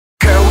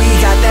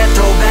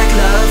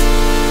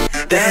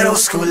That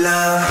old school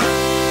love,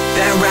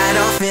 that ride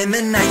off in the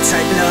night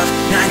type love.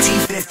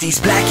 1950s,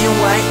 black and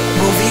white,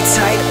 movie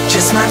type,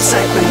 just my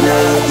type of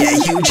love. Yeah,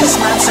 you just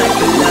my type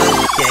of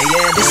love.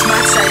 Yeah, this my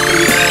type of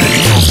love.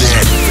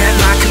 Red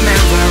my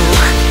Camaro,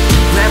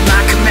 red my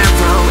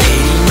Camaro,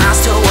 80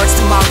 miles towards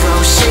tomorrow.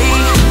 She,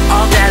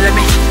 all that, let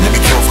me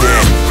go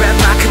that. Red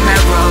my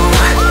Camaro,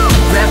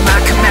 red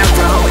my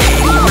Camaro,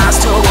 80 miles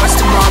towards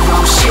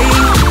tomorrow. She,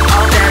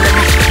 all that, let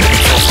me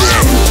go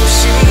that.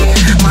 She,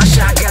 my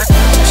shotgun.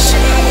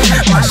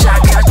 My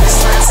shotgun,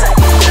 this my type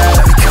of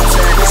love.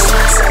 This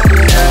my type of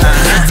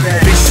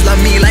love. Bitches love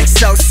me like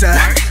Sosa.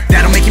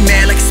 That'll make you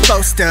mad like it's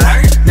supposed to.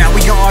 Now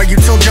we gon' argue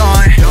till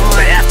dawn,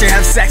 but after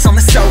have sex on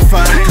the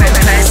sofa.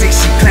 Classic,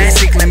 she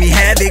classic, let me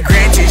have it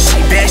granted.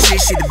 She bad shit,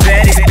 she the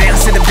baddest.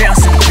 Bounce to the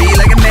beat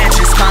like a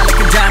mattress. Fine like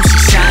a dime, she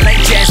shine like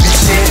jasmine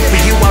shit.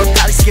 With you I would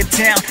probably skip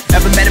town.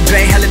 Never met a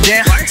bae, hella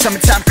down.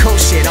 Summertime cool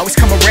shit, always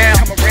come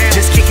around.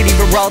 Just kick it,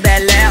 even roll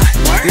that loud.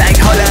 Like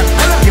hold up,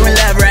 you in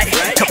love, right?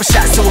 Couple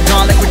shots so we're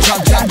gone like we're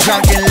drunk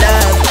in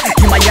love.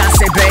 You my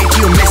Beyonce, babe,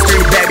 you a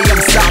mystery, baby.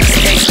 I'm a song,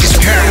 cause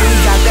girl, we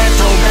got that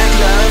throwback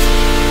love,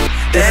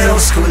 that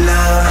old school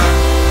love,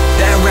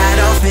 that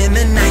ride off in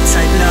the night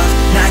type love.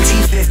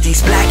 1950s,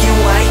 black and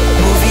white,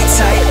 movie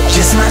type,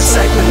 just my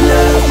type of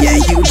love.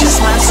 Yeah, you just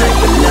my type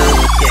of love.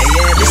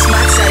 Yeah, this my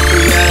type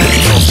of love.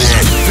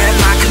 Red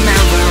my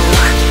Camaro,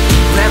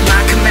 red my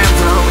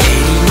Camaro,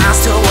 80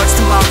 miles towards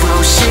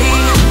tomorrow. She,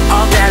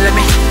 all that, let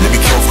me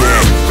go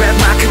that. Red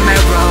my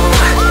Camaro,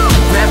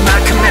 red my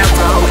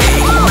Camaro,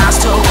 80 miles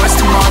towards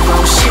tomorrow.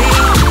 She,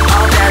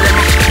 all that, let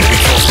me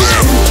go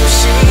that.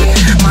 She,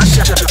 my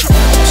shotgun,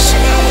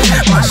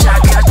 my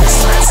shotgun, this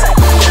my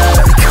type of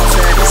love.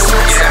 This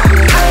my type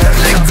of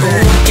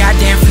love.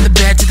 Goddamn, from the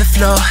bed to the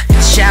floor,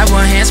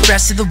 shower, hands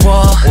pressed to the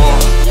wall.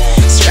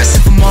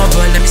 Stressing for more,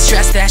 but let me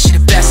stress that she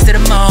the best of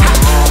them all.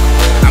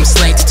 I'm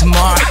slaying to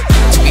tomorrow,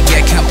 till we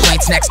get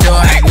complaints next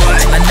door. I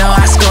know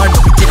I scored,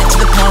 but we did it to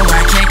the point where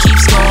I can't keep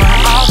score.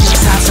 All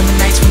these hot summer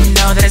nights when you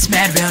know that it's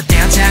mad real.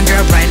 Downtown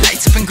girl, bright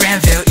lights up in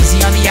Granville,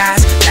 easy on the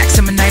eyes. Black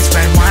summer nights,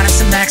 red wine and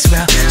some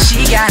Maxwell.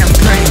 She got them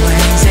pretty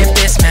wings, if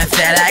this meant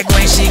that like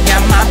when she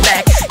got my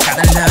back. Got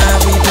the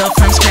love we built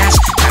from scratch,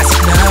 classic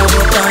love,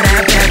 we'll throw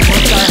that back,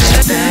 we'll throw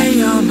that back.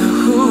 They all know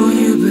who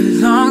you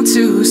belong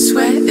to.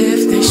 Sweat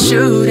if they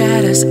shoot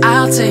at us,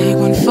 I'll take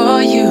one for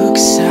you,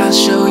 cause I'll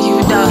show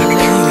you, darling,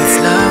 it's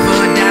love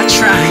or die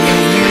trying.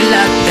 You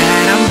love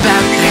that, I'm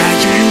about that.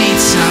 You need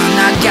some,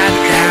 I got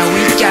that,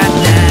 we got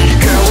that.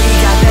 Girl, we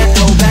got that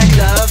throwback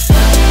love,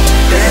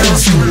 that old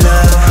school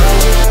love,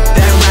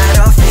 that ride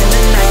off in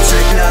the night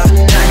type love.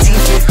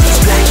 1950s,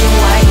 black and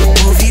white,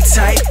 movie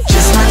type,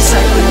 just my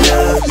type of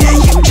love. Yeah,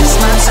 you just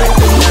my type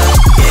of love.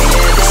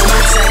 Yeah, this my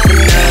type of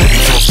love.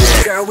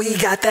 Girl, we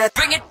got that.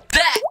 Bring it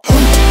back.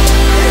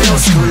 That old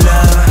school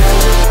love,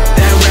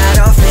 that ride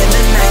off in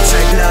the night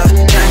type love.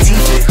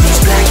 1950s,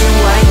 black and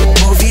white,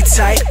 movie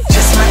type,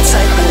 just my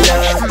type of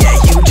love. Yeah,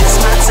 you just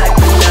my type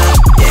of love.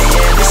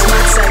 Yeah, this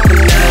my type of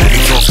love.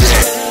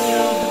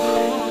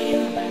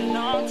 You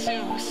belong to.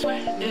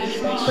 Sweat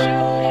if we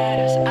shoot at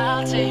us,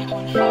 I'll take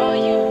one for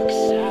you,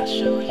 cause I'll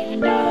show you,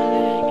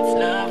 darling, it's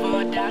love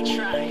or die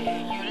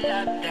trying. You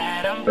love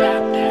that, I'm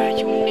about that.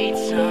 You need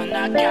some,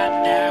 I got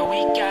that,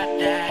 we got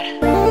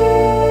that.